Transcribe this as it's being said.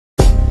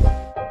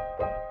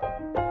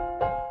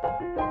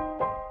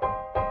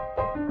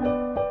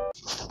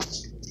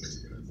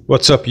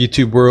What's up,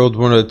 YouTube world?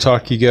 Wanted to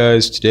talk to you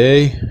guys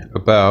today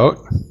about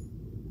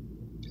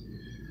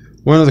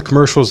one of the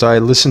commercials I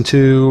listen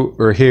to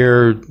or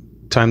hear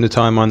time to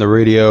time on the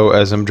radio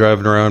as I'm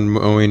driving around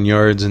mowing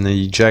yards in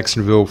the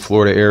Jacksonville,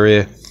 Florida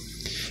area.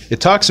 It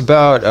talks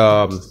about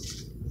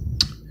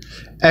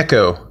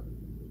Echo.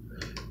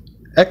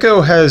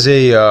 Echo has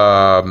a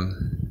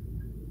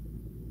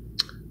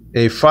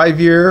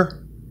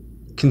 5-year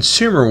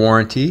consumer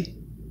warranty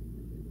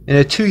and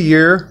a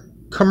 2-year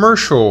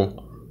commercial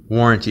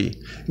warranty,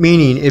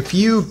 meaning if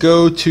you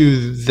go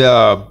to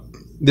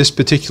this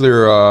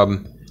particular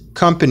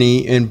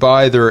company and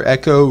buy their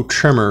Echo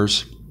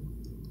trimmers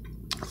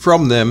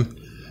from them,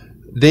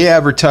 they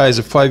advertise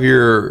a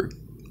 5-year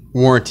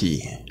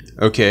warranty,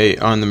 okay,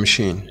 on the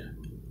machine.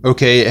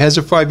 Okay, it has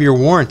a 5-year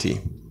warranty,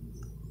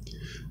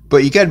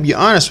 but you got to be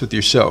honest with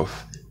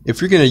yourself.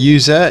 If you're going to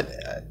use that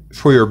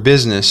for your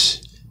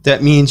business,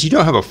 that means you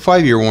don't have a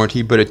 5-year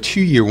warranty but a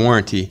 2-year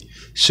warranty.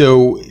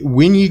 So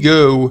when you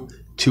go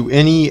to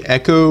any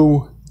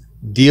Echo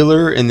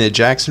dealer in the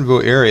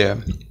Jacksonville area,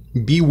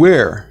 be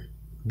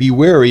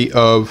wary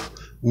of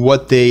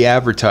what they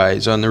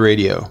advertise on the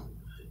radio,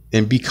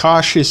 and be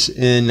cautious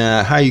in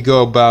how you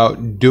go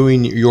about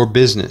doing your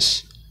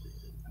business.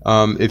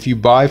 If you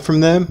buy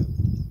from them,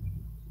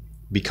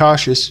 be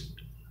cautious,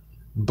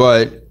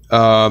 but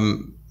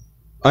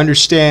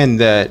understand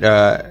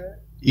that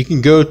you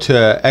can go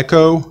to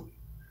Echo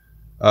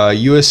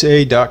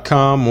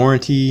USA.com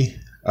warranty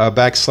 /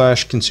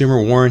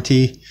 consumer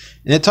warranty,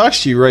 and it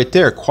talks to you right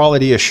there,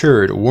 quality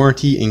assured,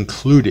 warranty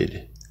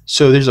included.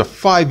 So there's a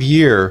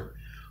 5-year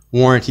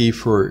warranty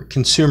for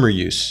consumer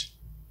use.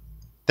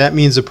 That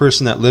means the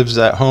person that lives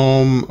at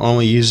home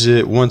only uses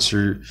it once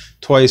or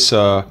twice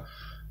a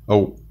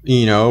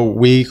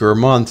week or a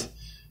month.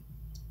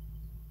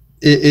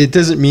 It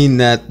doesn't mean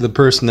that the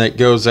person that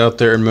goes out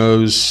there and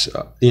mows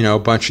a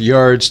bunch of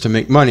yards to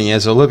make money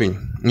as a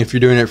living. If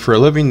you're doing it for a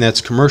living, that's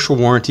commercial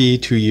warranty,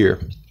 2-year.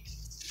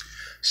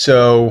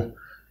 So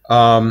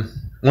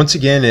once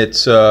again,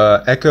 it's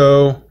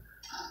Echo-USA.com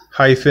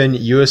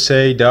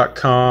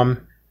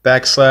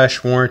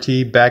 /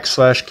 warranty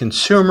 /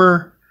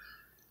 consumer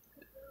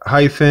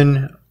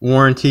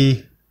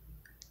 -warranty,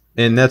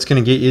 and that's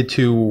going to get you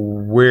to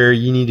where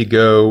you need to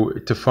go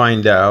to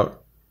find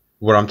out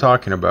what I'm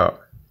talking about.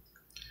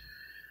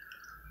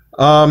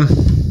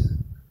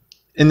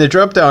 In the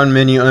drop down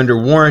menu under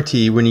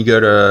warranty, when you go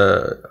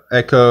to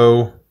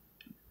Echo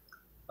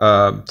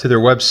to their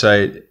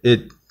website,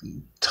 it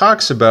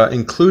talks about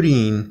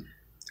including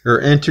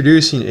or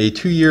introducing a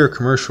 2-year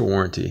commercial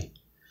warranty.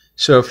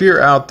 So if you're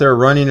out there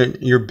running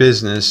your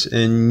business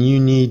and you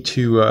need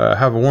to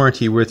have a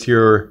warranty with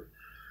your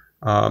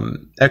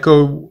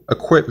Echo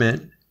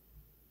equipment,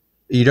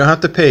 you don't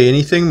have to pay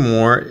anything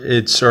more.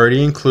 It's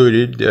already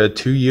included, a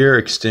 2-year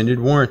extended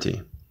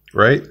warranty,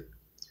 right?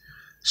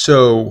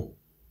 So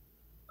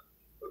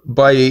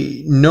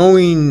by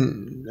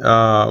knowing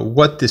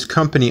what this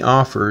company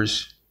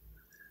offers,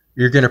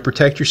 you're going to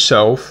protect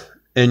yourself,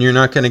 and you're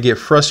not going to get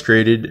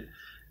frustrated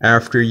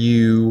after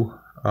you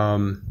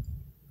go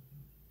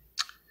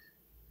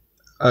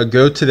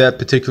to that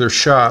particular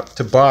shop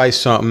to buy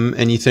something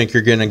and you think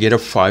you're going to get a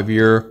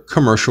 5-year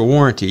commercial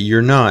warranty.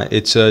 You're not.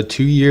 It's a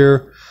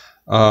 2-year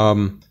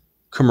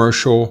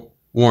commercial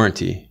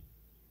warranty.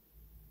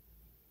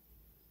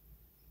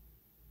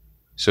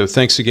 So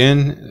thanks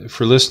again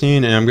for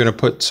listening, and I'm going to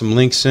put some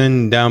links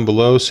in down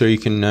below so you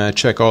can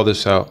check all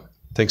this out.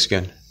 Thanks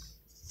again.